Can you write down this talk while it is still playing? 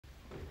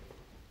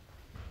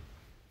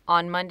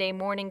On Monday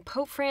morning,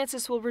 Pope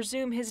Francis will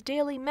resume his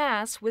daily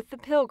Mass with the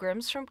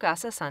pilgrims from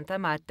Casa Santa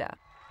Marta.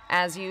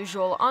 As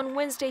usual, on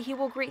Wednesday he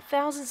will greet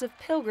thousands of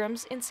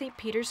pilgrims in St.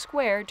 Peter's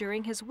Square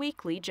during his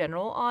weekly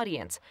general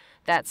audience.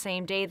 That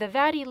same day, the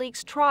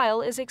VatiLeaks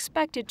trial is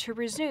expected to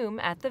resume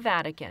at the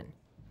Vatican.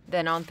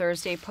 Then on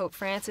Thursday, Pope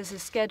Francis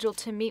is scheduled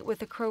to meet with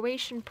the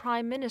Croatian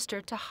Prime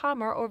Minister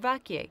Tahomir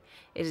Orvakier.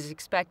 It is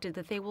expected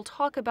that they will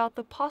talk about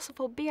the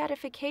possible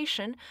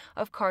beatification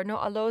of Cardinal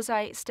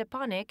Alojzaj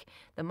Stepanic,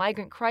 the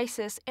migrant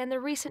crisis, and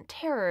the recent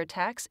terror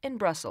attacks in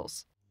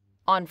Brussels.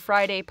 On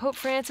Friday, Pope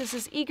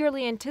Francis's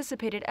eagerly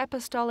anticipated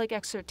apostolic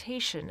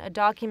exhortation, a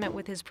document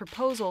with his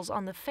proposals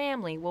on the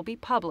family, will be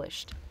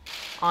published.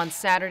 On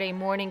Saturday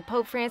morning,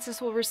 Pope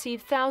Francis will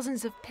receive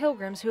thousands of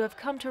pilgrims who have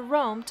come to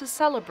Rome to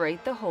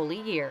celebrate the Holy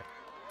Year.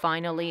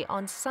 Finally,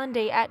 on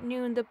Sunday at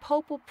noon, the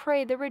Pope will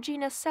pray the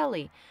Regina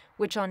Coeli,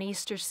 which on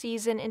Easter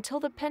season until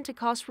the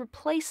Pentecost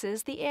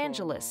replaces the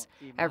Angelus.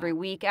 Every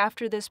week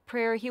after this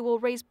prayer, he will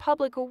raise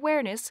public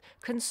awareness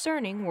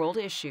concerning world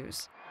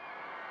issues.